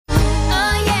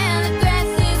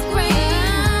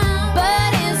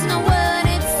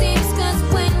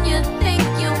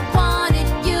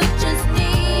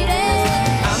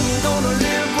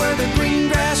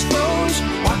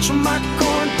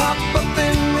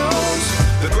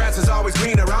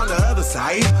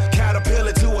sight.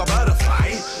 Caterpillar to a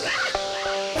butterfly.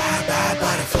 Bye bye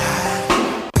butterfly.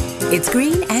 It's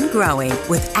Green and Growing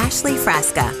with Ashley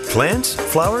Frasca. Plants,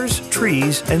 flowers,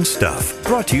 trees, and stuff.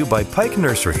 Brought to you by Pike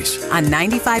Nurseries. On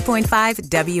 95.5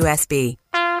 WSB.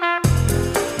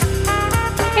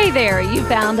 Hey there, you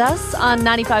found us on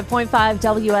 95.5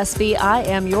 WSB. I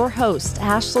am your host,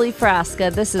 Ashley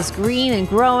Frasca. This is Green and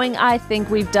Growing. I think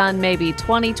we've done maybe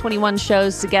 20, 21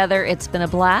 shows together. It's been a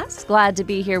blast. Glad to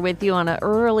be here with you on an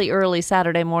early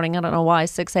Saturday morning. I don't know why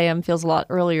 6 a.m. feels a lot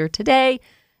earlier today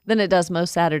than it does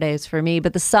most Saturdays for me.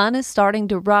 But the sun is starting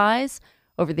to rise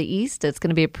over the east. It's going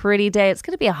to be a pretty day. It's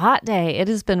going to be a hot day. It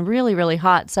has been really, really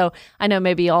hot. So I know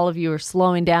maybe all of you are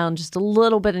slowing down just a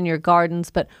little bit in your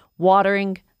gardens, but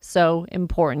watering, so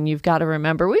important. You've got to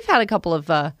remember. We've had a couple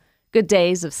of good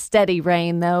days of steady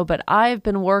rain, though, but I've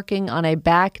been working on a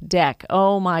back deck.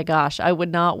 Oh, my gosh. I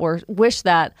would not wish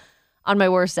that on my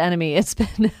worst enemy. It's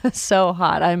been so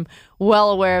hot. I'm well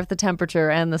aware of the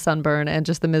temperature and the sunburn and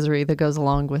just the misery that goes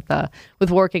along with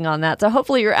working on that. So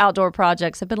hopefully your outdoor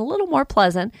projects have been a little more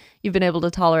pleasant. You've been able to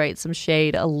tolerate some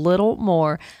shade a little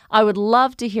more. I would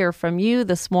love to hear from you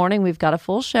this morning. We've got a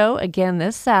full show again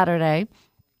this Saturday.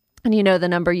 And you know the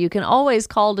number you can always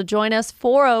call to join us,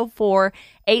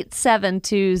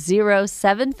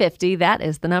 404-872-0750. That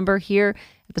is the number here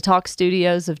at the Talk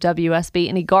Studios of WSB.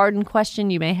 Any garden question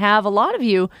you may have. A lot of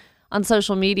you on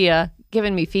social media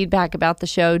giving me feedback about the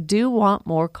show do want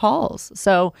more calls.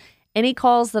 So any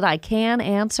calls that I can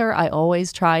answer, I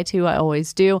always try to. I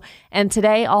always do. And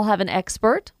today I'll have an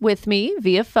expert with me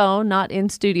via phone, not in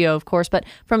studio, of course, but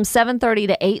from 7:30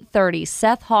 to 8:30,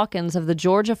 Seth Hawkins of the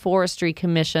Georgia Forestry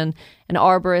Commission, an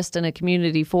arborist and a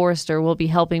community forester, will be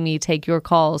helping me take your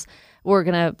calls. We're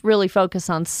going to really focus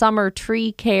on summer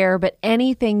tree care, but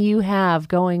anything you have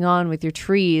going on with your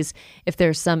trees, if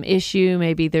there's some issue,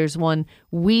 maybe there's one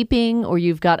weeping or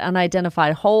you've got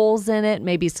unidentified holes in it,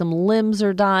 maybe some limbs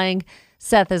are dying,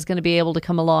 Seth is going to be able to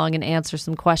come along and answer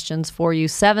some questions for you,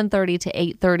 7:30 to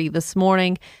 8:30 this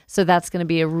morning. So that's going to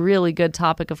be a really good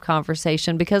topic of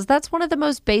conversation because that's one of the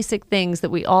most basic things that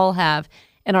we all have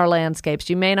in our landscapes.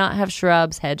 You may not have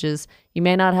shrubs, hedges, you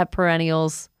may not have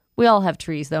perennials. We all have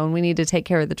trees, though, and we need to take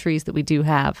care of the trees that we do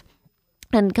have.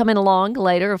 And coming along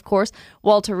later, of course,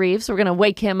 Walter Reeves. We're going to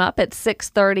wake him up at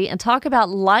 6:30 and talk about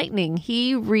lightning.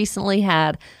 He recently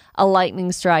had a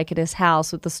lightning strike at his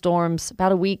house with the storms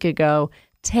about a week ago.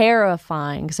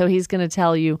 Terrifying. So he's going to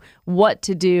tell you what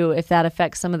to do if that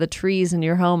affects some of the trees in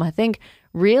your home. I think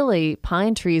really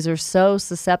pine trees are so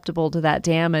susceptible to that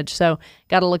damage. So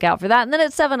got to look out for that. And then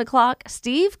at 7 o'clock,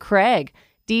 Steve Craig,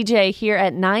 DJ here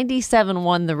at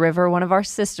 97.1 The River, one of our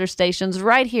sister stations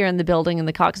right here in the building in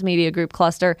the Cox Media Group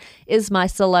cluster, is my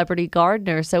celebrity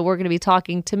gardener. So we're going to be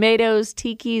talking tomatoes,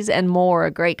 tikis, and more.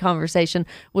 A great conversation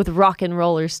with rock and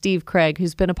roller Steve Craig,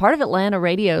 who's been a part of Atlanta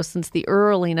radio since the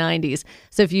early 90s.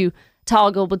 So if you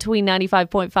toggle between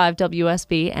 95.5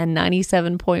 WSB and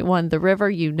 97.1 The River,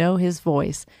 you know his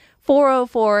voice.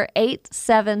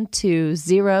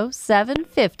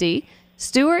 404-872-0750.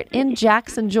 Stuart in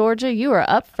Jackson, Georgia, you are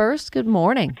up first. Good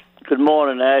morning. Good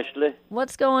morning, Ashley.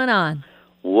 What's going on?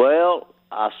 Well,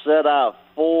 I set out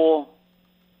 4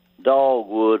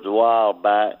 dogwoods a while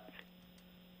back,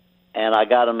 and I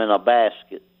got them in a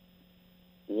basket.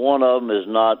 One of them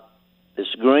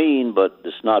it's green, but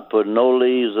it's not putting no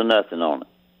leaves or nothing on it.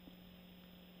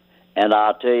 And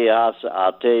I'll tell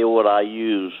you what I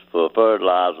used for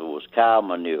fertilizer was cow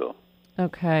manure.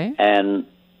 Okay. And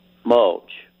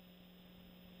mulch.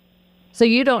 So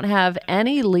you don't have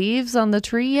any leaves on the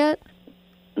tree yet?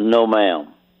 No, ma'am.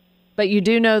 But you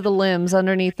do know the limbs,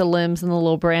 underneath the limbs and the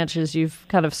little branches, you've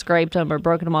kind of scraped them or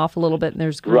broken them off a little bit and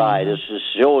there's green. Right, it's just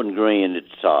showing green at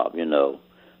the top, you know.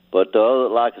 But the other,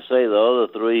 like I say, the other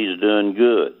 3 is doing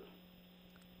good.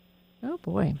 Oh,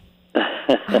 boy.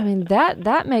 I mean,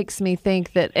 that makes me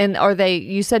think that, and are they,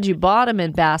 you said you bought them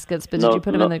in baskets, but did you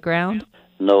put them in the ground?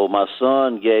 No, my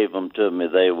son gave them to me.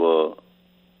 They were,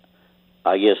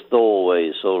 I guess,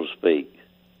 throwaways, so to speak.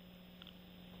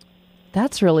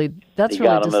 That's really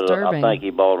disturbing. I think he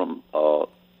bought them.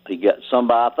 He got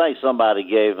somebody. I think somebody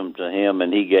gave them to him,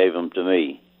 and he gave them to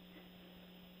me.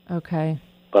 Okay.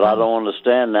 But I don't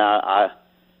understand now.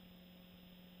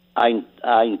 I can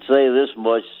say this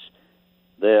much: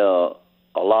 there are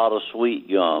a lot of sweet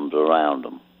gums around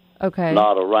them. Okay.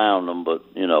 Not around them, but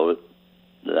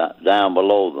down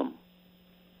below them.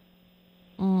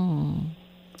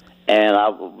 And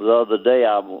the other day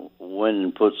I went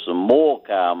and put some more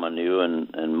cow manure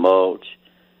and mulch,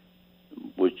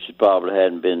 which probably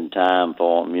hadn't been time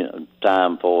for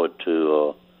it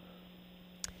to.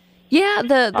 Yeah,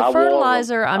 the I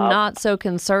fertilizer water 'em. I'm not so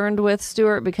concerned with,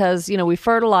 Stuart, because, we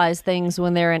fertilize things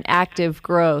when they're in active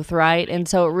growth, right? And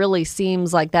so it really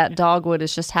seems like that dogwood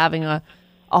is just having a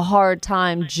hard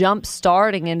time jump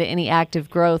starting into any active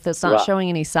growth. It's not Right. showing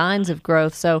any signs of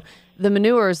growth. So the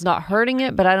manure is not hurting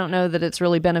it, but I don't know that it's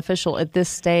really beneficial at this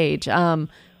stage.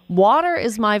 Water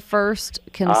is my first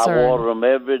concern. I water them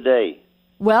every day.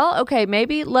 Well, okay,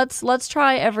 maybe let's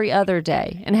try every other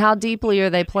day. And how deeply are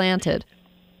they planted?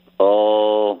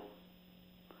 Oh,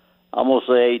 I'm going to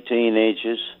say 18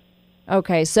 inches.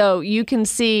 Okay, so you can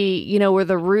see, where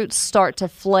the roots start to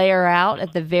flare out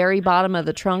at the very bottom of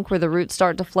the trunk, where the roots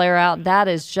start to flare out. That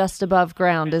is just above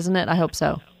ground, isn't it? I hope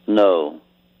so. No,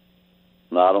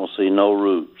 I don't see no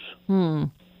roots.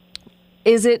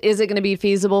 Is it going to be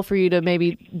feasible for you to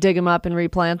maybe dig them up and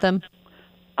replant them?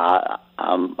 That's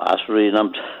the reason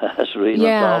I'm talking to you.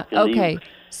 Okay.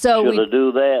 So Should I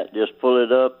do that? Just pull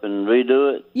it up and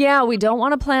redo it? Yeah, we don't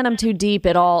want to plant them too deep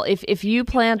at all. If you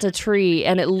plant a tree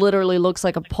and it literally looks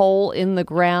like a pole in the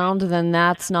ground, then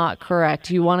that's not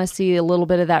correct. You want to see a little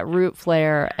bit of that root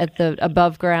flare at the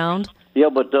above ground. Yeah,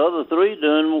 but the other three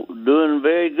doing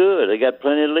very good. They got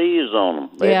plenty of leaves on them.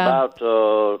 They're about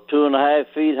 2.5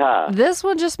 feet high. This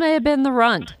one just may have been the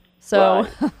runt. So,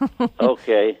 Right.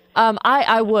 Okay.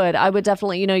 I would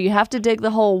definitely, you have to dig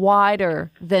the hole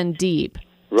wider than deep.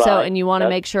 Right. So, and you want to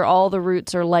make sure all the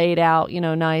roots are laid out,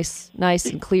 nice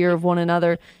and clear of one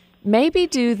another. Maybe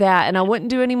do that, and I wouldn't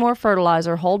do any more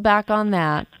fertilizer. Hold back on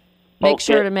that. Make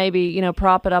sure to maybe,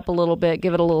 prop it up a little bit,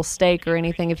 give it a little stake or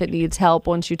anything if it needs help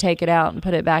once you take it out and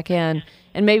put it back in.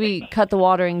 And maybe cut the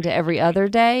watering to every other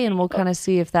day, and we'll kind of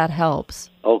see if that helps.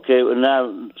 Okay, well,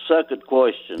 now, second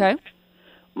question. Okay.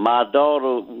 My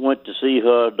daughter went to see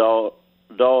her daughter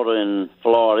in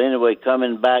Florida. Anyway,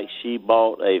 coming back, she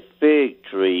bought a fig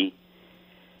tree,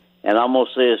 and I'm gonna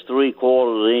say it's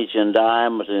 3/4 inch in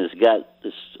diameter, and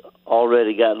it's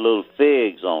already got little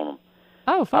figs on them.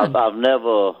 Oh, fun. I've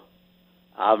never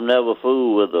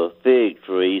fooled with a fig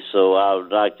tree, so I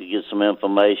would like to get some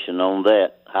information on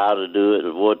that, how to do it,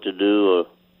 or what to do, or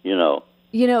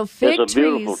fig it's a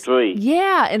beautiful trees, tree.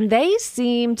 Yeah, and they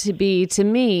seem to be, to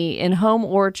me, in home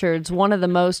orchards, one of the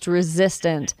most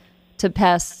resistant to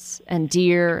pests and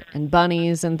deer and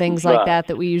bunnies and things like Right.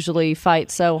 that we usually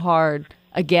fight so hard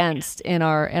against in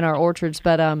our orchards.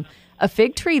 But a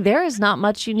fig tree, there is not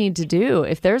much you need to do.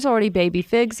 If there's already baby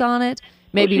figs on it,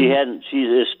 maybe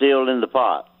She's still in the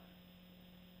pot.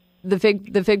 the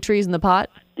fig trees in the pot.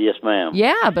 Yes, ma'am.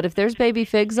 Yeah, but if there's baby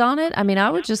figs on it, I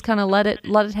would just kind of let it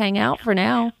hang out for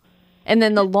now. And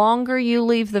then the longer you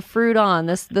leave the fruit on,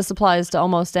 this applies to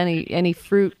almost any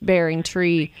fruit bearing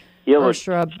tree or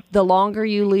shrub. The longer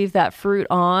you leave that fruit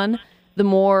on, the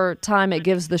more time it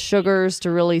gives the sugars to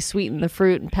really sweeten the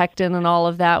fruit and pectin and all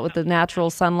of that with the natural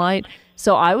sunlight.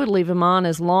 So I would leave them on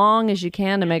as long as you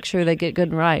can to make sure they get good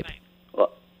and ripe.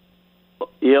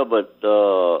 Yeah, but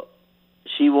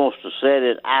she wants to set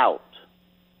it out.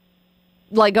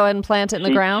 Like go ahead and plant it in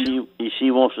the ground?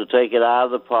 She wants to take it out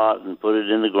of the pot and put it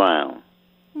in the ground.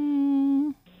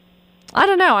 I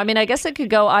don't know. I guess it could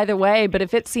go either way, but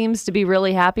if it seems to be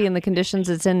really happy in the conditions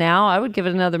it's in now, I would give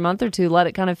it another month or two, let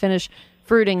it kind of finish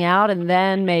fruiting out, and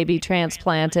then maybe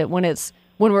transplant it when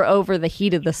we're over the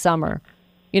heat of the summer.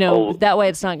 That way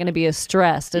it's not going to be as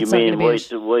stressed. It's You not mean gonna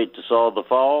be wait to saw the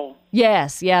fall?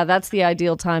 Yes, yeah, that's the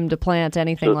ideal time to plant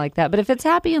anything like that. But if it's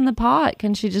happy in the pot,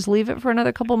 can she just leave it for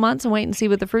another couple months and wait and see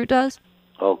what the fruit does?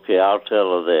 Okay, I'll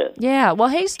tell her that. Yeah, well,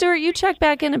 hey, Stuart, you check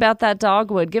back in about that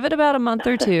dogwood. Give it about a month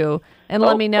or two and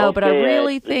let me know. But I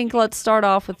really think let's start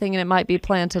off with thinking it might be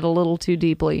planted a little too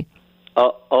deeply.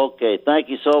 Okay, thank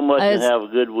you so much and have a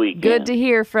good weekend. Good to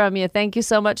hear from you. Thank you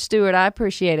so much, Stuart. I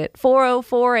appreciate it.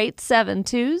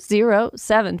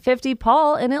 404-872-0750.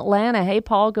 Paul in Atlanta. Hey,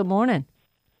 Paul, good morning.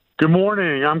 Good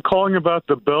morning. I'm calling about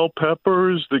the bell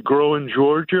peppers that grow in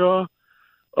Georgia.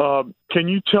 Can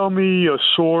you tell me a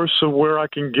source of where I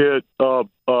can get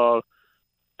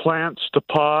plants to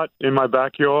pot in my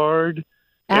backyard?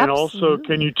 And also,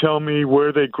 can you tell me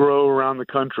where they grow around the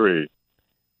country?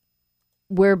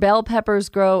 Where bell peppers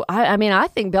grow, I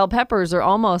think bell peppers are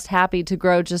almost happy to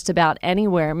grow just about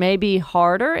anywhere. Maybe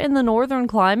harder in the northern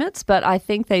climates, but I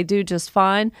think they do just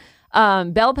fine.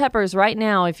 Bell peppers right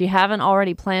now, if you haven't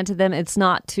already planted them, it's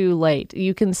not too late.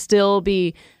 You can still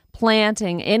be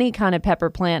planting any kind of pepper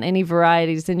plant, any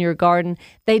varieties in your garden.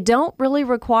 They don't really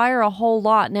require a whole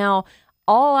lot. Now,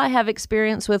 all I have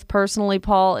experience with personally,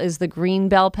 Paul, is the green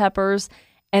bell peppers,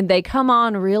 and they come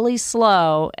on really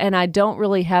slow, and I don't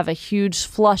really have a huge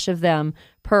flush of them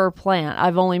per plant.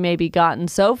 I've only maybe gotten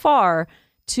so far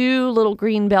 2 little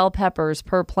green bell peppers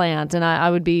per plant, and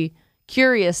I would be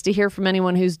curious to hear from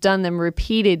anyone who's done them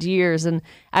repeated years and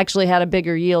actually had a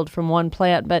bigger yield from one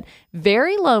plant. But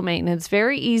very low maintenance,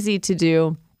 very easy to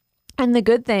do. And the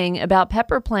good thing about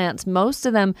pepper plants, most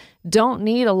of them don't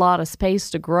need a lot of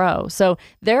space to grow. So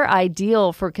they're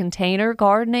ideal for container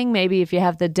gardening. Maybe if you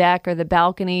have the deck or the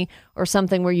balcony or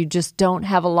something where you just don't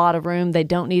have a lot of room, they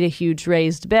don't need a huge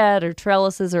raised bed or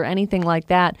trellises or anything like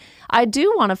that. I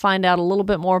do want to find out a little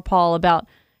bit more, Paul, about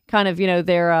kind of,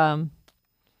 their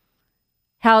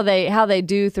how they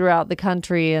do throughout the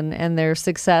country and their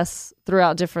success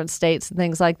throughout different states and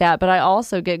things like that. But I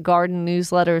also get garden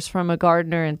newsletters from a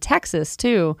gardener in Texas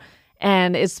too,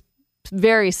 and it's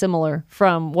very similar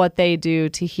from what they do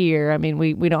to here. I mean,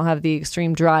 we don't have the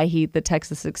extreme dry heat that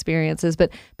Texas experiences, but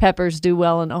peppers do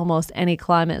well in almost any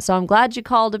climate. So I'm glad you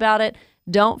called about it.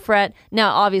 Don't fret.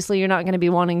 Now, obviously, you're not going to be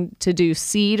wanting to do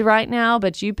seed right now,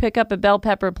 but you pick up a bell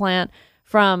pepper plant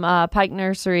from Pike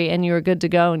Nursery, and you're good to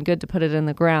go and good to put it in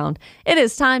the ground. It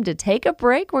is time to take a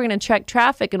break. We're going to check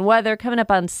traffic and weather coming up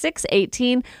on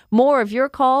 6:18. More of your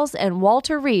calls and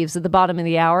Walter Reeves at the bottom of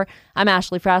the hour. I'm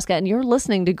Ashley Frasca, and you're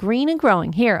listening to Green and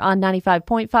Growing here on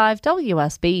 95.5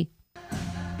 WSB.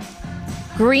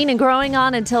 Green and Growing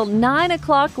on until 9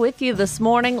 o'clock with you this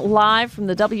morning, live from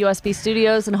the WSB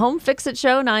studios and Home Fix-It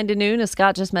Show, 9 to noon, as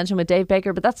Scott just mentioned with Dave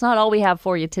Baker. But that's not all we have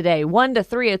for you today. 1 to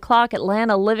 3 o'clock,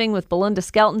 Atlanta Living with Belinda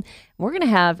Skelton. We're going to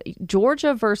have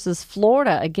Georgia versus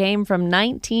Florida, a game from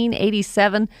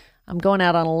 1987. I'm going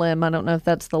out on a limb. I don't know if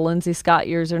that's the Lindsey Scott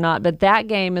years or not, but that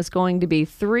game is going to be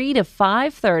 3 to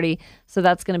 5:30, so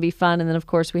that's going to be fun. And then, of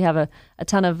course, we have a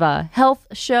ton of health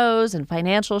shows and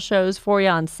financial shows for you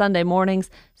on Sunday mornings,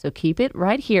 so keep it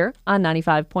right here on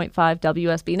 95.5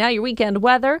 WSB. Now, your weekend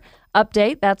weather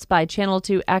update, that's by Channel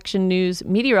 2 Action News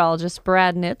meteorologist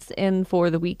Brad Nitz in for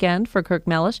the weekend for Kirk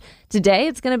Mellish. Today,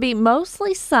 it's going to be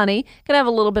mostly sunny. Going to have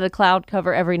a little bit of cloud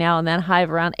cover every now and then, high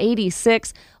of around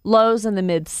 86, lows in the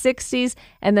mid-60s.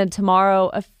 And then tomorrow,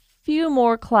 a few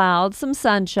more clouds, some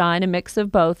sunshine, a mix of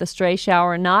both. A stray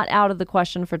shower not out of the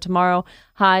question for tomorrow.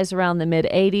 Highs around the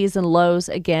mid-80s and lows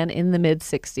again in the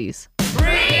mid-60s.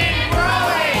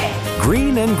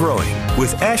 Green and Growing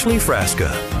with Ashley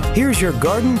Frasca. Here's your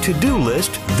garden to-do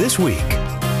list this week.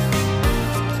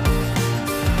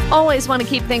 Always want to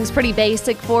keep things pretty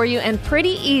basic for you and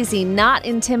pretty easy, not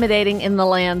intimidating in the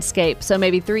landscape. So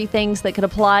maybe 3 things that could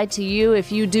apply to you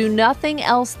if you do nothing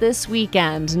else this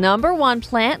weekend. Number 1,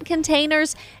 plant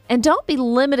containers. And don't be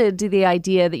limited to the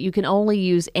idea that you can only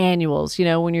use annuals. You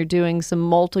know, when you're doing some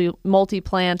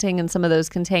multi-planting in some of those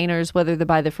containers, whether they're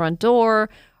by the front door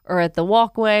or at the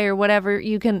walkway or whatever,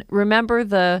 you can remember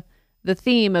the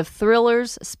theme of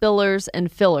thrillers, spillers,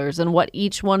 and fillers and what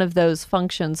each one of those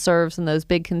functions serves in those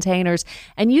big containers.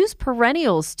 And use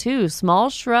perennials too, small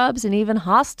shrubs and even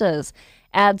hostas.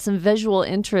 Add some visual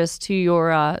interest to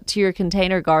your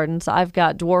container gardens. I've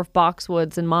got dwarf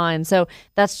boxwoods in mine, so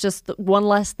that's just one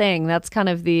less thing. That's kind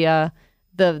of the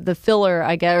filler,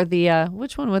 I guess, or the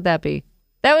which one would that be?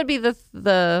 That would be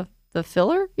the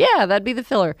filler? Yeah, that'd be the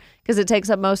filler because it takes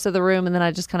up most of the room and then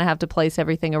I just kind of have to place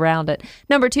everything around it.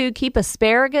 Number 2, keep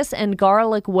asparagus and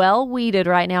garlic well weeded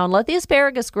right now and let the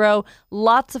asparagus grow.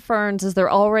 Lots of ferns as they're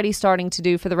already starting to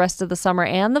do for the rest of the summer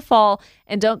and the fall,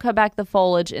 and don't cut back the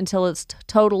foliage until it's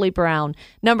totally brown.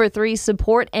 Number 3,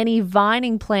 support any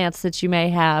vining plants that you may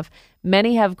have.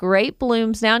 Many have great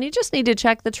blooms now, and you just need to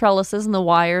check the trellises and the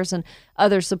wires and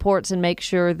other supports and make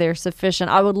sure they're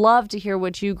sufficient. I would love to hear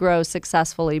what you grow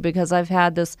successfully because I've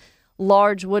had this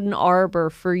large wooden arbor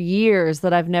for years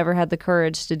that I've never had the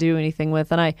courage to do anything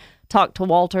with. And I talked to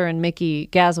Walter and Mickey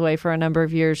Gazaway for a number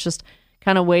of years, just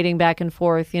kind of waiting back and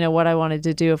forth, what I wanted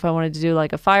to do, if I wanted to do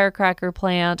like a firecracker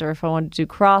plant or if I wanted to do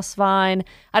crossvine.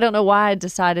 I don't know why I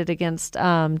decided against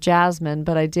jasmine,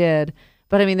 but I did.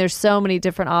 But I mean, there's so many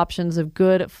different options of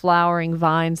good flowering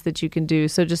vines that you can do.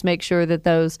 So just make sure that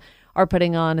those are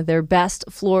putting on their best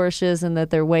flourishes and that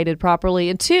they're weighted properly.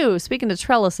 And 2, speaking of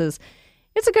trellises,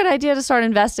 it's a good idea to start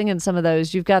investing in some of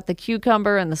those. You've got the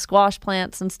cucumber and the squash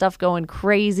plants and stuff going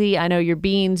crazy. I know your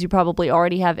beans, you probably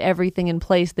already have everything in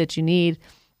place that you need.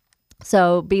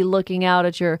 So be looking out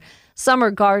at your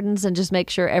summer gardens and just make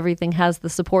sure everything has the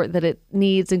support that it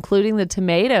needs, including the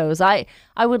tomatoes. I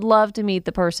would love to meet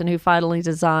the person who finally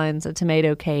designs a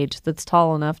tomato cage that's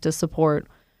tall enough to support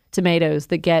tomatoes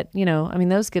that get,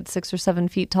 those get 6 or 7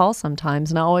 feet tall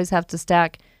sometimes. And I always have to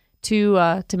stack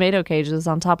 2 tomato cages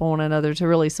on top of one another to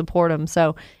really support them.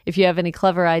 So if you have any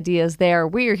clever ideas there,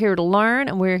 we are here to learn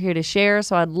and we're here to share.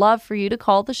 So I'd love for you to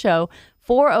call the show,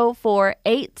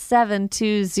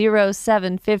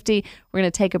 404-872-0750. We're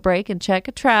going to take a break and check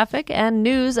traffic and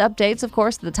news updates, of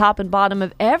course, at the top and bottom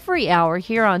of every hour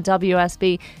here on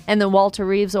WSB. And then Walter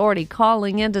Reeves already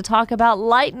calling in to talk about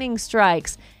lightning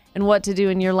strikes and what to do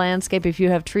in your landscape if you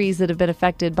have trees that have been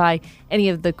affected by any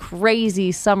of the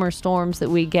crazy summer storms that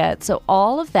we get. So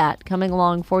all of that coming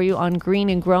along for you on Green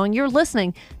and Growing. You're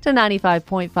listening to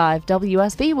 95.5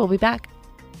 WSB. We'll be back.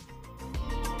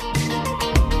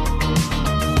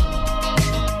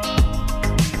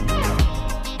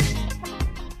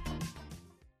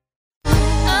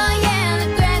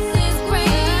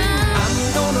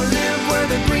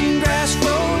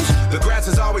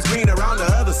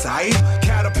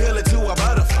 Caterpillar to a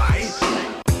butterfly.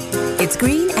 It's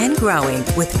Green and Growing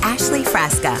with Ashley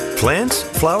Frasca Plants,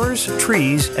 flowers,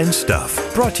 trees, and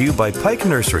stuff. Brought to you by Pike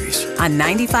Nurseries. on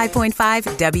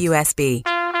 95.5 WSB.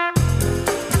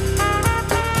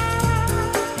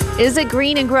 Is it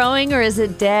green and growing, or is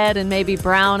it dead and maybe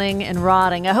browning and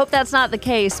rotting? I hope that's not the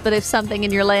case, but if something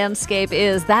in your landscape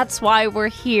is, that's why we're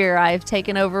here. I've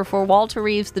taken over for Walter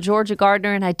Reeves, the Georgia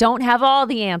gardener, and I don't have all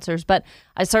the answers, but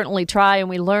I certainly try, and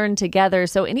we learn together.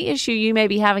 So any issue you may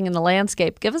be having in the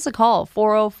landscape, give us a call,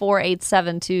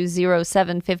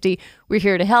 404-872-0750. We're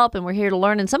here to help, and we're here to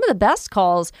learn. And some of the best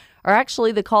calls are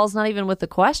actually the calls not even with the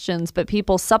questions, but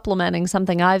people supplementing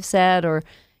something I've said, or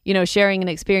sharing an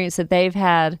experience that they've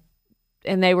had,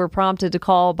 and they were prompted to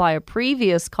call by a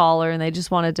previous caller and they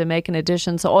just wanted to make an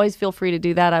addition. So always feel free to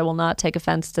do that. I will not take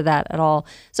offense to that at all.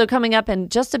 So coming up in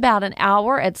just about an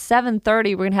hour at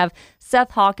 7:30, we're going to have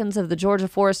Seth Hawkins of the Georgia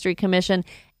Forestry Commission,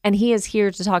 and he is here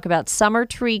to talk about summer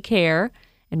tree care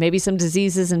and maybe some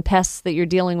diseases and pests that you're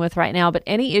dealing with right now. But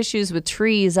any issues with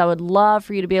trees, I would love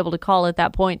for you to be able to call at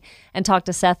that point and talk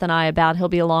to Seth and I about. He'll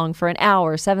be along for an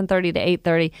hour, 7:30 to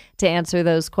 8:30, to answer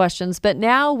those questions. But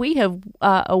now we have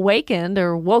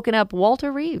woken up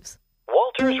Walter Reeves.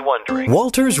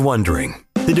 Walter's Wondering.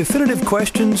 The definitive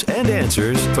questions and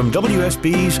answers from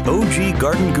WSB's OG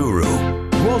garden guru,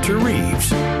 Walter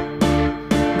Reeves.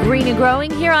 Green and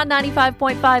Growing here on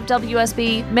 95.5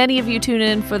 WSB. Many of you tune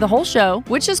in for the whole show,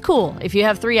 which is cool. If you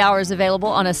have 3 hours available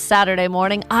on a Saturday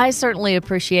morning, I certainly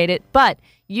appreciate it. But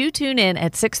you tune in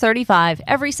at 6:35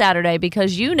 every Saturday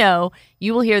because you know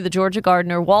you will hear the Georgia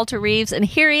gardener, Walter Reeves, and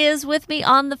here he is with me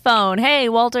on the phone. Hey,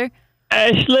 Walter.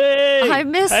 Ashley! I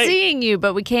miss seeing you,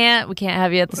 but we can't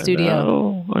have you at the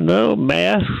studio. I know,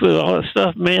 masks and all that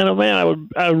stuff. Man, oh man,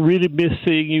 I really miss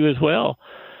seeing you as well.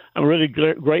 I'm really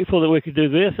grateful that we could do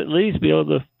this, at least be able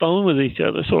to phone with each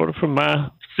other, sort of from my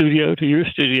studio to your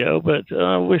studio, but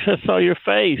I wish I saw your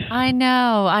face. I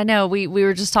know. We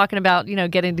were just talking about,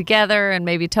 getting together and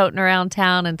maybe toting around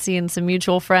town and seeing some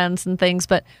mutual friends and things,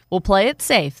 but we'll play it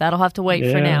safe. That'll have to wait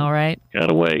for now, right?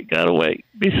 Gotta wait.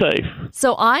 Be safe.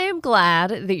 So I am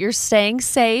glad that you're staying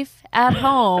safe at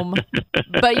home,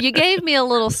 but you gave me a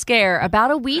little scare. About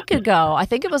a week ago, I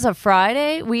think it was a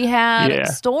Friday, we had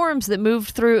storms that moved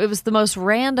through. It was the most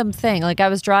random thing. Like I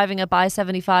was driving up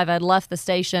I-75. I'd left the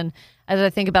station at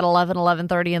I think about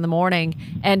 11:30 in the morning,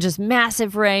 and just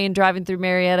massive rain driving through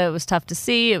Marietta. It was tough to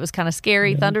see. It was kind of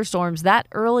scary. Thunderstorms that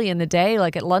early in the day,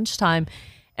 like at lunchtime.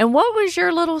 And what was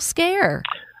your little scare?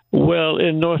 Well,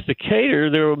 in North Decatur,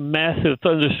 there were massive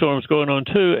thunderstorms going on,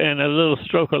 too, and a little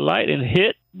stroke of lightning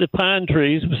hit the pine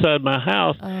trees beside my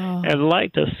house, and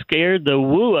like to scared the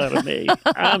woo out of me.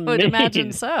 I would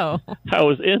imagine so. I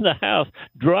was in the house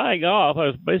drying off. I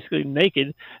was basically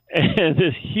naked, and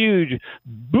this huge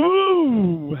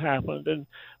boom happened. And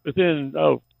within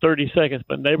 30 seconds,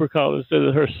 my neighbor called and said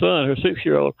that her son, her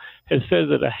 6-year-old, had said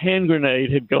that a hand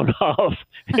grenade had gone off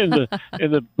in the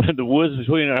woods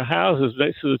between our houses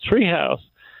next to the tree house.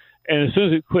 And as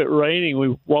soon as it quit raining,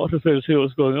 we walked up there to see what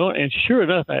was going on. And sure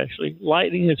enough, actually,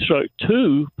 lightning had struck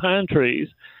 2 pine trees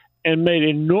and made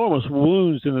enormous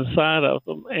wounds in the side of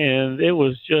them. And it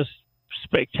was just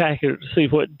spectacular to see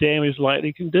what damage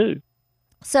lightning can do.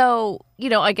 So,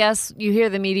 I guess you hear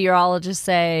the meteorologists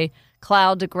say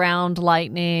cloud to ground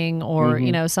lightning, or,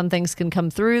 some things can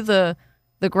come through the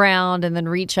ground and then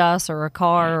reach us or a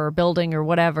car or a building or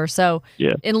whatever. So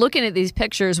in looking at these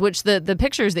pictures, which the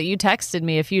pictures that you texted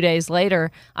me a few days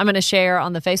later, I'm going to share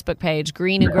on the Facebook page,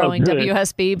 Green and Growing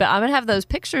WSB, but I'm going to have those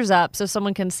pictures up so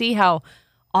someone can see how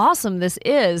awesome this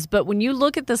is. But when you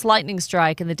look at this lightning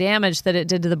strike and the damage that it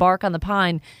did to the bark on the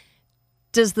pine,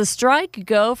 does the strike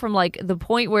go from like the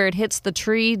point where it hits the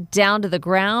tree down to the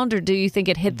ground, or do you think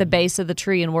it hit the base of the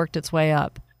tree and worked its way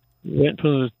up? It went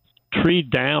from the tree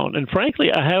down, and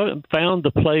frankly, I haven't found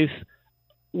the place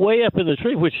way up in the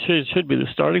tree, which should be the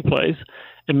starting place.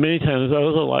 And many times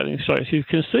those are lightning strikes. You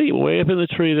can see way up in the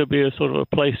tree there'll be a sort of a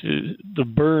place the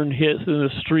burn hits and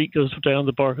the streak goes down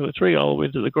the bark of the tree all the way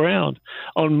to the ground.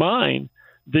 On mine,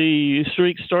 the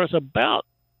streak starts about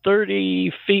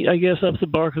 30 feet, I guess, up the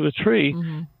bark of the tree,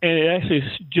 and it actually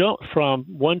jumped from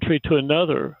one tree to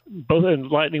another. And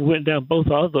lightning went down both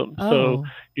of them. Oh. So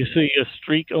you see a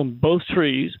streak on both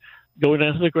trees going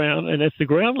down to the ground, and at the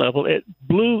ground level, it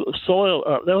blew soil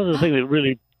up. That was the thing that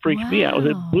really freaked me out. Was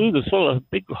it blew the soil, a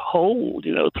big hole,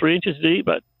 3 inches deep,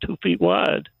 about 2 feet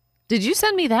wide. Did you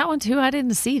send me that one too? I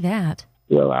didn't see that.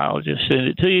 Well, I'll just send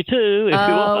it to you too if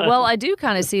you want. Well, I do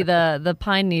kind of see the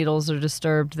pine needles are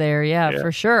disturbed there. Yeah,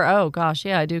 for sure. Oh gosh,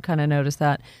 yeah, I do kind of notice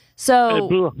that. So and it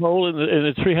blew a hole in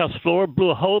the treehouse floor.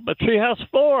 Blew a hole in my treehouse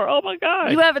floor. Oh my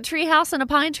God! You have a treehouse and a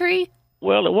pine tree?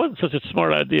 Well, it wasn't such a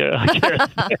smart idea, I guess.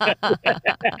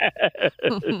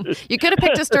 You could have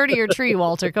picked a sturdier tree,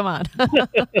 Walter. Come on.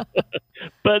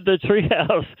 But the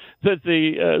treehouse that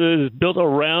is built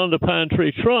around the pine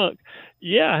tree trunk,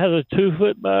 has a 2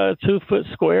 foot by 2 foot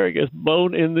square, I guess,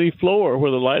 bone in the floor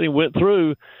where the lightning went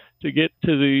through to get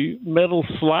to the metal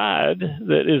slide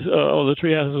that is on the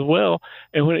treehouse as well.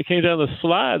 And when it came down the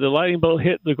slide, the lightning bolt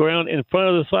hit the ground in front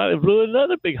of the slide and blew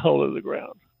another big hole in the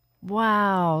ground.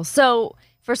 Wow. So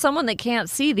for someone that can't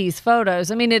see these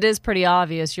photos, I mean, it is pretty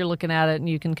obvious. You're looking at it and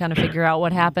you can kind of figure out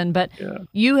what happened. But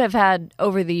you have had,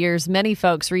 over the years, many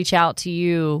folks reach out to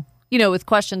you, with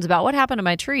questions about what happened to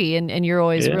my tree. And you're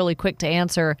always really quick to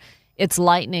answer. It's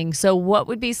lightning. So what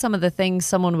would be some of the things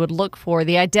someone would look for,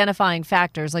 the identifying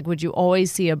factors? Like, would you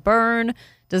always see a burn?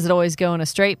 Does it always go in a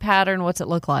straight pattern? What's it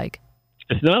look like?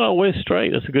 It's not always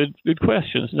straight. That's a good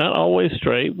question. It's not always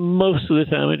straight. Most of the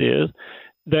time it is.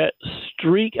 That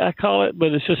streak, I call it,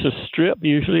 but it's just a strip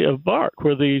usually of bark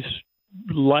where these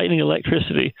lightning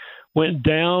electricity went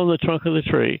down the trunk of the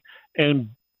tree and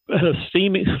a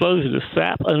steam explosion, the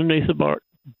sap underneath the bark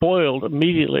boiled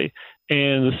immediately,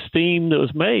 and the steam that was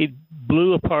made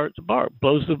blew apart the bark,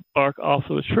 blows the bark off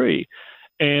of the tree.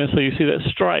 And so you see that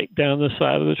strike down the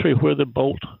side of the tree where the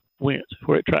bolt went,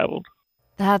 where it traveled.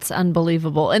 That's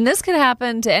unbelievable. And this could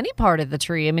happen to any part of the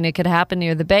tree. I mean, it could happen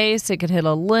near the base. It could hit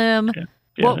a limb.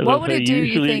 Yeah, what would it do,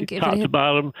 you think, if top it hit? to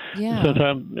bottom,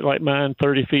 sometimes like mine,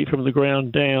 30 feet from the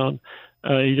ground down,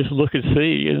 you just look and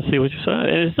see what you find.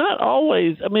 And it's not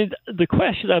always, I mean, the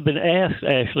question I've been asked,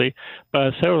 actually, by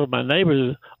several of my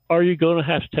neighbors is, are you going to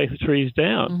have to take the trees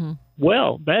down? Mm-hmm.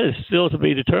 Well, that is still to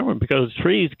be determined because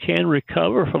trees can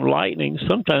recover from lightning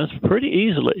sometimes pretty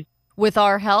easily. With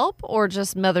our help or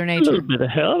just Mother Nature? A little bit of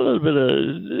help, a little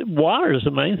bit of water is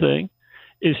the main thing.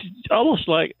 It's almost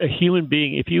like a human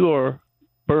being. If you are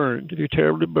burned, if you're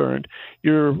terribly burned,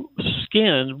 your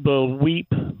skin will weep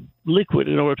liquid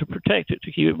in order to protect it,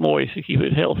 to keep it moist, to keep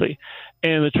it healthy.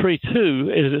 And the tree,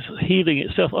 too, is healing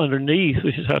itself underneath,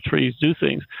 which is how trees do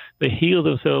things. They heal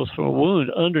themselves from a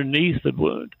wound underneath the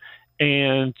wound.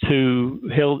 And to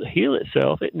heal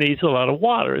itself, it needs a lot of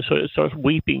water. So it starts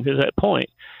weeping to that point.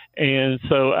 And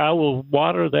so I will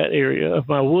water that area of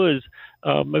my woods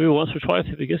maybe once or twice.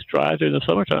 If it gets dry during the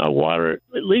summertime, I water it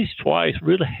at least twice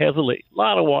really heavily. A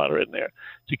lot of water in there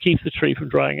to keep the tree from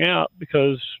drying out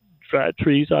because dried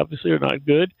trees obviously are not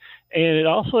good. And it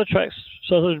also attracts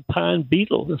southern pine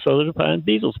beetles, and southern pine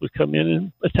beetles would come in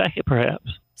and attack it perhaps.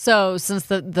 So since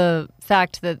the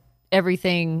fact that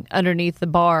everything underneath the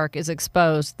bark is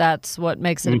exposed, that's what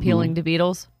makes it appealing to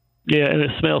beetles? Yeah, and it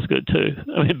smells good, too.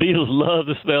 I mean, beetles love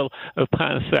the smell of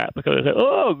pine sap because they say,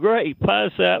 oh, great,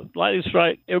 pine sap, lightning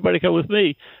strike, everybody come with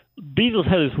me. Beetles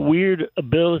have this weird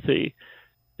ability.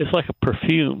 It's like a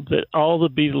perfume that all the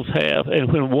beetles have.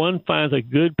 And when one finds a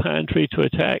good pine tree to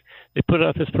attack, they put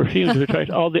out this perfume to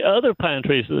attract all the other pine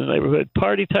trees in the neighborhood.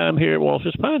 Party time here at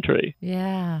Walter's Pine Tree.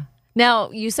 Yeah.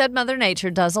 Now, you said Mother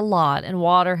Nature does a lot, and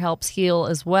water helps heal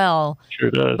as well.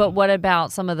 Sure does. But what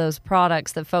about some of those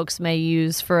products that folks may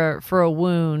use for a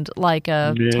wound, like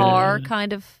a tar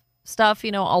kind of stuff,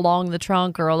 along the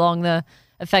trunk or along the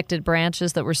affected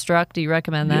branches that were struck? Do you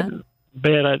recommend that?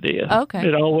 Bad idea. Okay.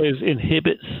 It always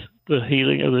inhibits the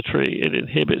healing of the tree. It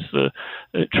inhibits the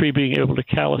tree being able to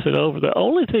callus it over. The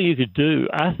only thing you could do,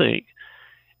 I think,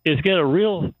 is get a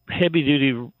real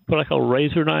heavy-duty, what I call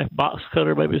razor knife, box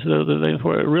cutter, maybe is another name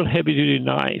for it, a real heavy-duty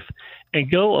knife,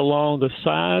 and go along the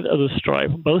side of the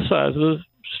stripe, both sides of the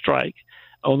strike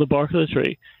on the bark of the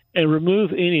tree, and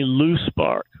remove any loose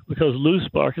bark, because loose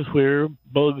bark is where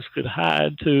bugs could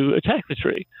hide to attack the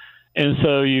tree. And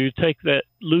so you take that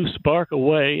loose bark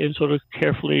away and sort of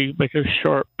carefully make a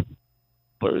sharp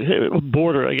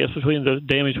border, I guess, between the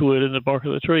damaged wood and the bark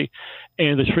of the tree.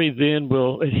 And the tree then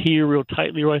will adhere real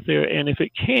tightly right there. And if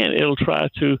it can, it'll try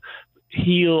to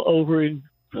heal over and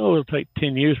it'll take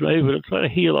 10 years maybe, but it'll try to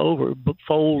heal over,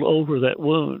 fold over that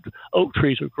wound. Oak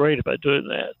trees are great about doing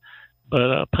that,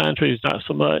 but pine trees not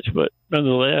so much. But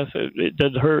nonetheless, it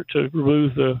doesn't hurt to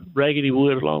remove the raggedy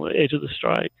wood along the edge of the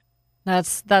strike.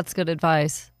 That's good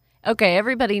advice. Okay,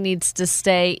 everybody needs to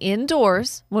stay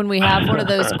indoors when we have one of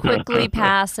those quickly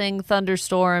passing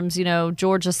thunderstorms. You know,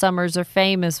 Georgia summers are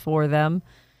famous for them.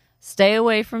 Stay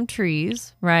away from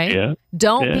trees, right? Yeah.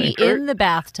 Don't be in the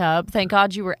bathtub. Thank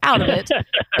God you were out of it.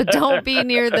 But don't be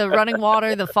near the running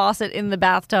water, the faucet in the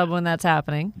bathtub when that's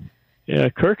happening. Yeah,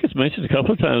 Kirk has mentioned a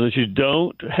couple of times that you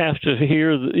don't have to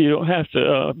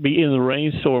be in the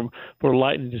rainstorm for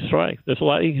lightning to strike. This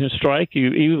lightning can strike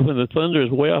you even when the thunder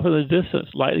is way off in the distance.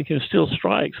 Lightning can still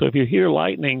strike. So if you hear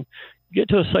lightning, get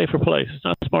to a safer place. It's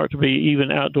not smart to be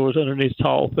even outdoors underneath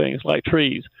tall things like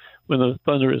trees when the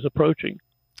thunder is approaching.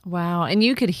 Wow. And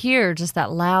you could hear just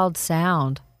that loud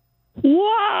sound.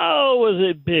 Wow, was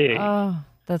it big? Oh,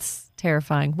 that's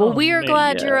terrifying. Well, we are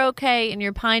glad you're okay and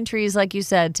your pine trees, like you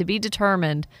said, to be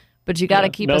determined, but you got to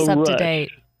keep us up to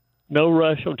date. No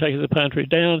rush on taking the pine tree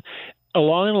down.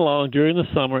 Along during the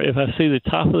summer, if I see the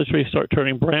top of the tree start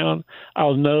turning brown,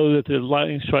 I'll know that the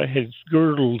lightning strike has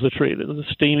girdled the tree, that the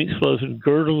steam explosion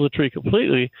girdled the tree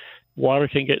completely. Water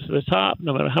can get to the top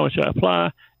no matter how much I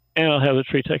apply, and I'll have the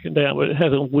tree taken down. But it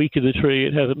hasn't weakened the tree.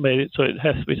 It hasn't made it so it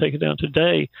has to be taken down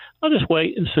today. I'll just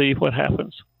wait and see what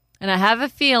happens. And I have a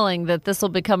feeling that this will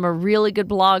become a really good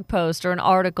blog post or an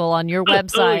article on your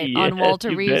website on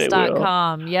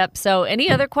walterreeves.com. Yep. So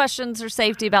any other questions or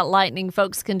safety about lightning,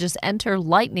 folks can just enter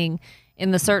lightning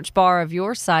in the search bar of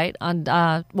your site on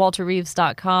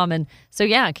walterreeves.com. And so,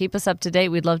 yeah, keep us up to date.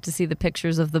 We'd love to see the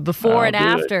pictures of the before and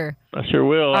after. I sure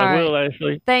will. I will,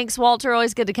 Ashley. Thanks, Walter.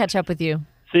 Always good to catch up with you.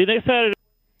 See you next Saturday.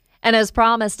 And as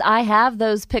promised, I have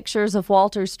those pictures of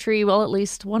Walter's tree, well, at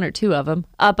least one or two of them,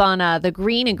 up on the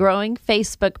Green and Growing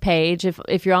Facebook page.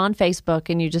 If you're on Facebook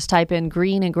and you just type in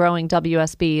Green and Growing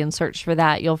WSB and search for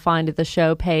that, you'll find the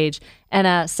show page.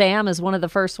 And Sam is one of the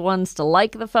first ones to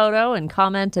like the photo and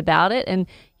comment about it. And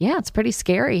yeah, it's pretty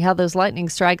scary how those lightning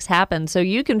strikes happen. So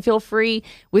you can feel free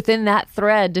within that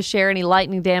thread to share any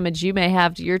lightning damage you may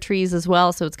have to your trees as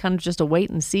well. So it's kind of just a wait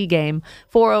and see game.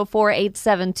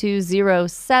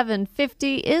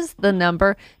 404-872-0750 is the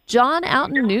number. John out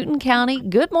in Newton County,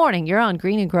 good morning. You're on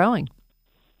Green and Growing.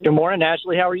 Good morning,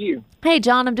 Ashley. How are you? Hey,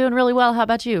 John, I'm doing really well. How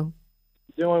about you?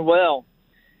 Doing well.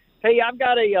 Hey, I've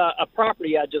got a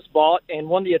property I just bought, and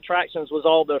one of the attractions was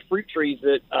all the fruit trees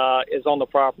that is on the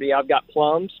property. I've got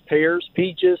plums, pears,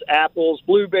 peaches, apples,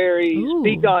 blueberries,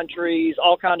 pecan trees,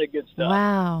 all kind of good stuff.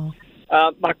 Wow.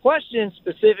 My question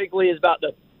specifically is about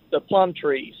the plum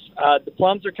trees. The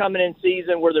plums are coming in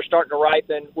season where they're starting to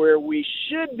ripen, where we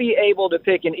should be able to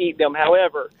pick and eat them.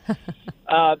 However,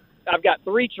 I've got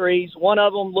 3 trees. One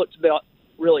of them looks about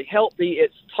really healthy.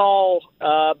 It's tall,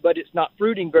 but it's not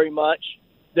fruiting very much.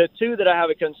 The 2 that I have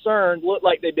a concern look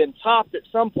like they've been topped at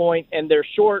some point, and they're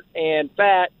short and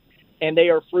fat, and they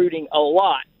are fruiting a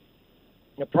lot.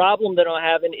 The problem that I'm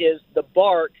having is the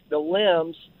bark, the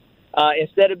limbs,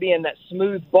 instead of being that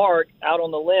smooth bark out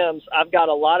on the limbs, I've got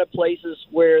a lot of places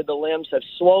where the limbs have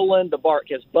swollen, the bark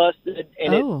has busted,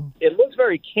 and it looks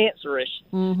very cancerous.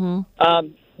 Mm-hmm.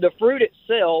 The fruit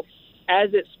itself,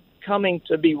 as it's coming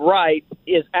to be ripe,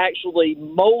 is actually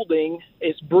molding,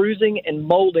 it's bruising and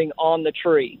molding on the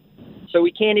tree. So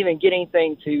we can't even get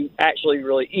anything to actually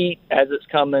really eat as it's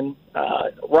coming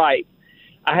ripe.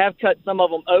 I have cut some of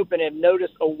them open and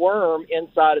noticed a worm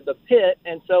inside of the pit,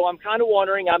 and so I'm kind of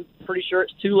wondering, I'm pretty sure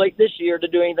it's too late this year to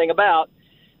do anything about,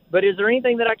 but is there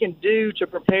anything that I can do to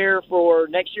prepare for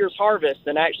next year's harvest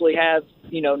and actually have,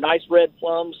 nice red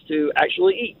plums to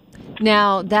actually eat?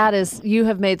 Now, you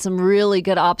have made some really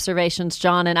good observations,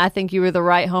 John, and I think you were the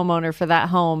right homeowner for that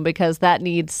home because that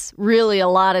needs really a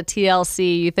lot of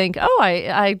TLC. You think,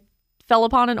 I fell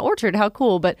upon an orchard. How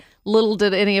cool. But little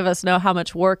did any of us know how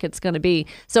much work it's going to be.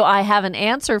 So I have an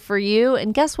answer for you.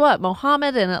 And guess what?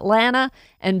 Mohammed in Atlanta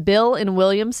and Bill in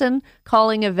Williamson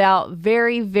calling about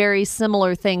very, very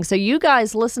similar things. So you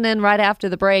guys listen in right after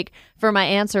the break for my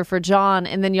answer for John.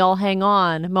 And then y'all hang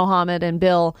on, Mohammed and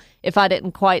Bill, if I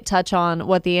didn't quite touch on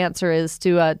what the answer is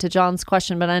to John's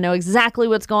question. But I know exactly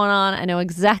what's going on. I know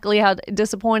exactly how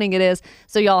disappointing it is.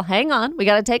 So y'all hang on. We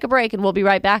got to take a break and we'll be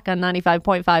right back on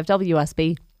 95.5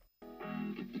 WSB.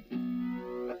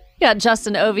 Got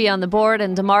Justin Ovey on the board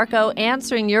and DeMarco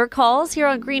answering your calls here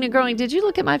on Green and Growing. Did you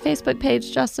look at my Facebook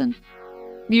page, Justin?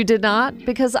 You did not?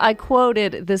 Because I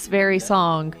quoted this very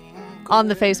song on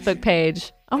the Facebook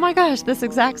page. Oh my gosh, this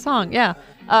exact song. Yeah.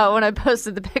 When I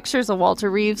posted the pictures of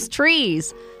Walter Reeves'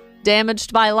 trees.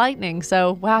 damaged by lightning.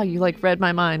 So, wow, you like read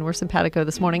my mind. We're simpatico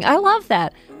this morning. I love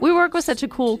that. We work with such a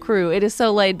cool crew. It is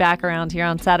so laid back around here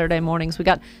on Saturday mornings. We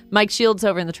got Mike Shields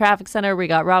over in the traffic center. We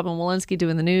got Robin Walensky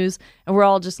doing the news, and we're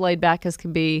all just laid back as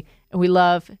can be. And we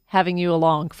love having you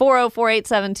along.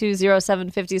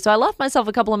 404-872-0750. So I left myself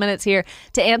a couple of minutes here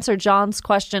to answer John's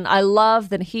question. I love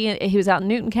that he was out in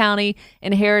Newton County,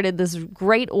 inherited this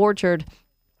great orchard,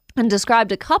 and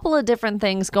described a couple of different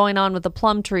things going on with the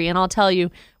plum tree. And I'll tell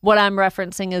you what I'm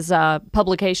referencing is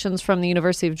publications from the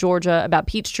University of Georgia about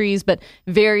peach trees, but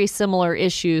very similar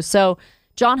issues. So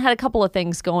John had a couple of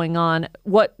things going on.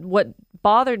 What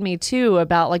bothered me, too,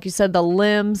 about, like you said, the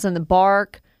limbs and the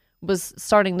bark was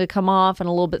starting to come off and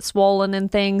a little bit swollen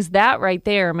and things. That right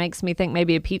there makes me think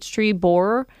maybe a peach tree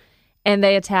borer. And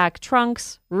they attack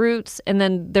trunks, roots, and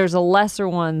then there's a lesser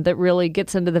one that really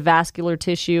gets into the vascular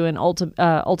tissue and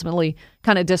ultimately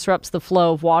kind of disrupts the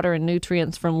flow of water and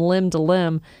nutrients from limb to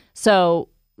limb. So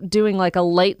doing like a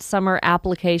late summer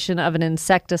application of an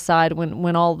insecticide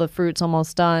when all the fruit's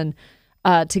almost done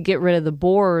to get rid of the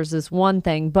borers is one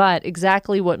thing. But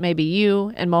exactly what maybe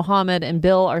you and Mohammed and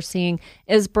Bill are seeing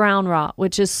is brown rot,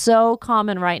 which is so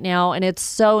common right now. And it's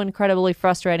so incredibly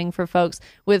frustrating for folks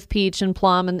with peach and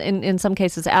plum and in some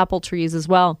cases apple trees as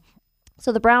well.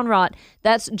 So the brown rot,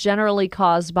 that's generally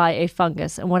caused by a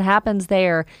fungus. And what happens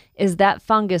there is that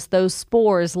fungus, those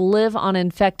spores live on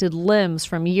infected limbs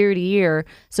from year to year.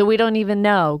 So we don't even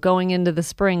know going into the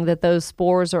spring that those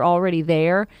spores are already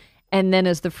there. And then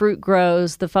as the fruit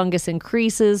grows, the fungus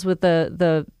increases with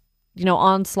the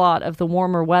onslaught of the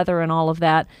warmer weather and all of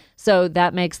that. So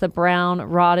that makes the brown,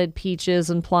 rotted peaches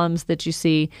and plums that you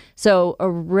see. So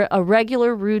a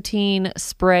regular routine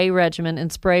spray regimen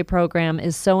and spray program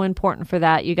is so important for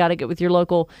that. You got to get with your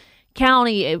local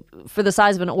county. For the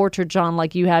size of an orchard, John,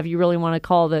 like you have, you really want to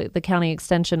call the county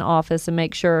extension office and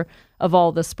make sure of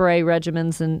all the spray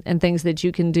regimens and things that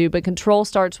you can do. But control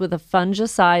starts with a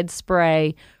fungicide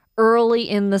spray early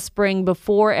in the spring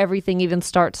before everything even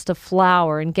starts to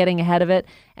flower and getting ahead of it.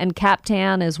 And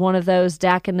Captan is one of those.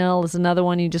 Daconil is another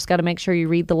one. You just got to make sure you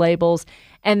read the labels.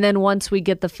 And then once we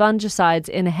get the fungicides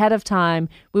in ahead of time,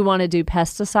 we want to do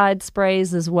pesticide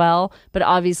sprays as well. But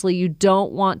obviously you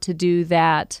don't want to do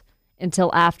that until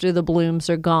after the blooms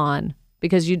are gone,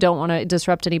 because you don't want to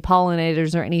disrupt any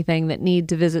pollinators or anything that need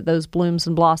to visit those blooms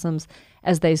and blossoms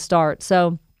as they start.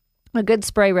 So a good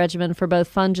spray regimen for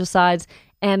both fungicides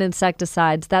and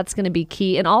insecticides, that's going to be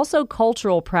key. And also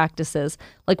cultural practices.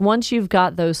 Like once you've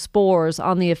got those spores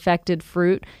on the affected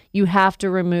fruit, you have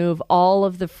to remove all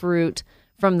of the fruit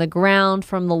from the ground,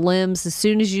 from the limbs. As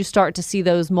soon as you start to see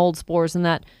those mold spores and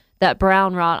that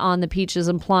brown rot on the peaches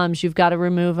and plums, you've got to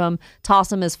remove them, toss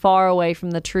them as far away from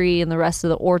the tree and the rest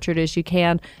of the orchard as you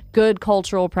can. Good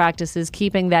cultural practices,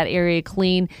 keeping that area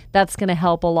clean, that's going to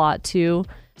help a lot too.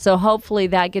 So hopefully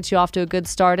that gets you off to a good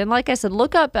start. And like I said,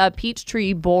 look up peach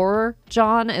tree borer,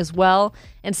 John, as well,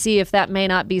 and see if that may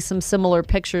not be some similar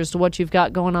pictures to what you've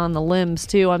got going on the limbs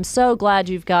too. I'm so glad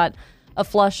you've got a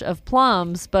flush of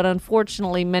plums, but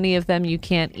unfortunately many of them you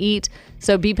can't eat.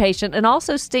 So be patient. And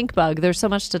also stink bug. There's so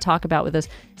much to talk about with this.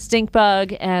 Stink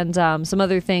bug and some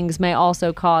other things may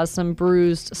also cause some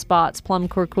bruised spots, plum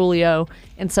curculio,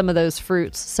 in some of those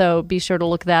fruits. So be sure to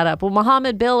look that up. Well,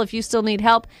 Mohammed, Bill, if you still need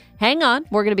help, hang on.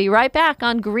 We're going to be right back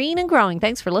on Green and Growing.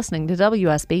 Thanks for listening to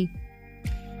WSB.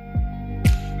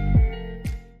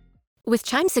 With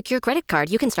Chime's secure credit card,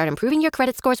 you can start improving your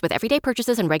credit scores with everyday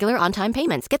purchases and regular on-time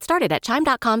payments. Get started at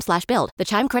Chime.com/build. The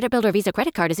Chime Credit Builder Visa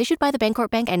Credit Card is issued by the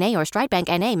Bancorp Bank N.A. or Stride Bank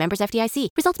N.A. members FDIC.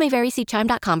 Results may vary. See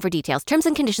Chime.com for details. Terms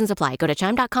and conditions apply. Go to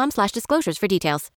Chime.com/disclosures for details.